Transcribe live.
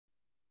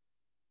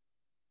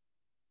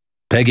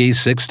Peggy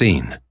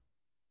 16.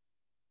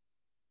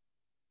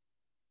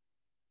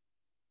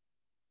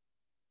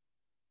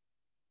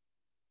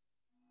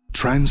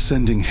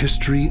 Transcending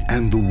history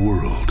and the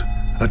world,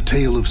 a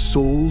tale of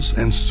souls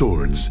and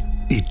swords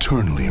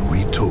eternally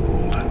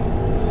retold.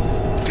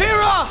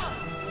 Pyrrha!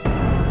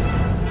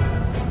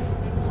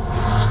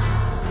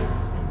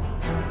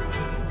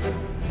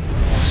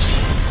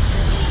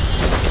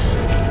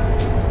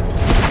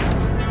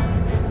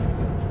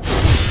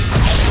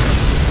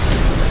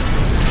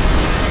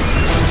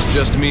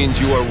 This just means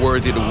you are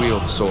worthy to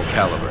wield Soul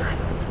Calibur.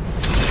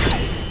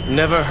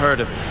 Never heard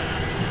of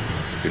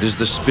it. It is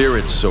the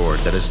spirit sword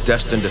that is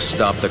destined to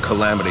stop the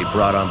calamity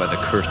brought on by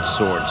the cursed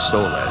sword,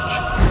 Soul Edge.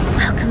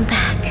 Welcome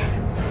back.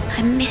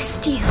 I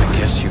missed you.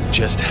 Guess you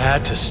just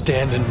had to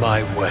stand in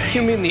my way.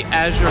 You mean the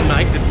Azure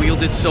Knight that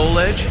wielded Soul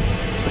Edge?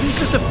 But he's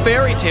just a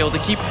fairy tale to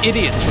keep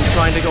idiots from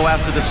trying to go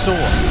after the sword.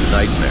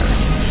 Nightmare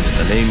is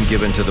the name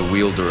given to the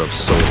wielder of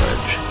Soul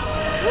Edge.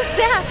 Who's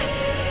that?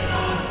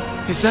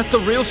 Is that the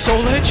real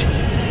Soul Edge?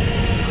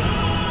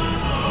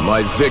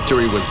 My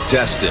victory was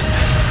destined.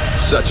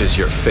 Such is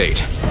your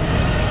fate.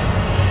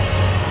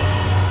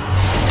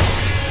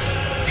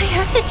 I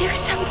have to do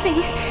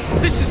something.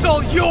 This is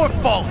all your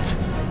fault!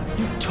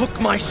 You took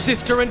my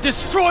sister and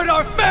destroyed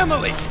our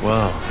family!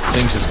 Wow,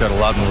 things just got a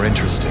lot more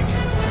interesting.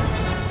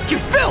 You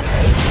filth!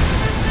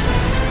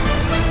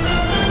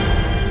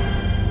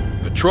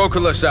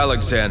 Patroclus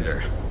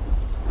Alexander.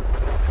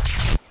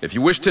 If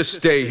you wish to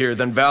stay here,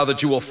 then vow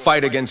that you will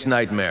fight against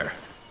Nightmare.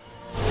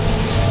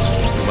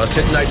 You must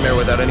hit Nightmare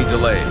without any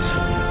delays.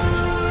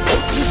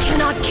 You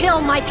cannot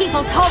kill my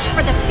people's hope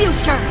for the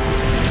future!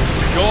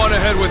 Go on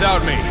ahead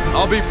without me.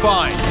 I'll be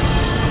fine.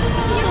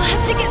 You'll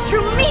have to get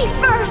through me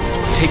first!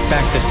 Take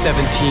back the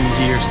 17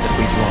 years that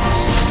we've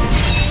lost.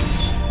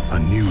 A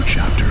new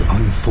chapter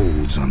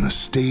unfolds on the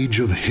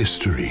stage of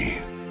history.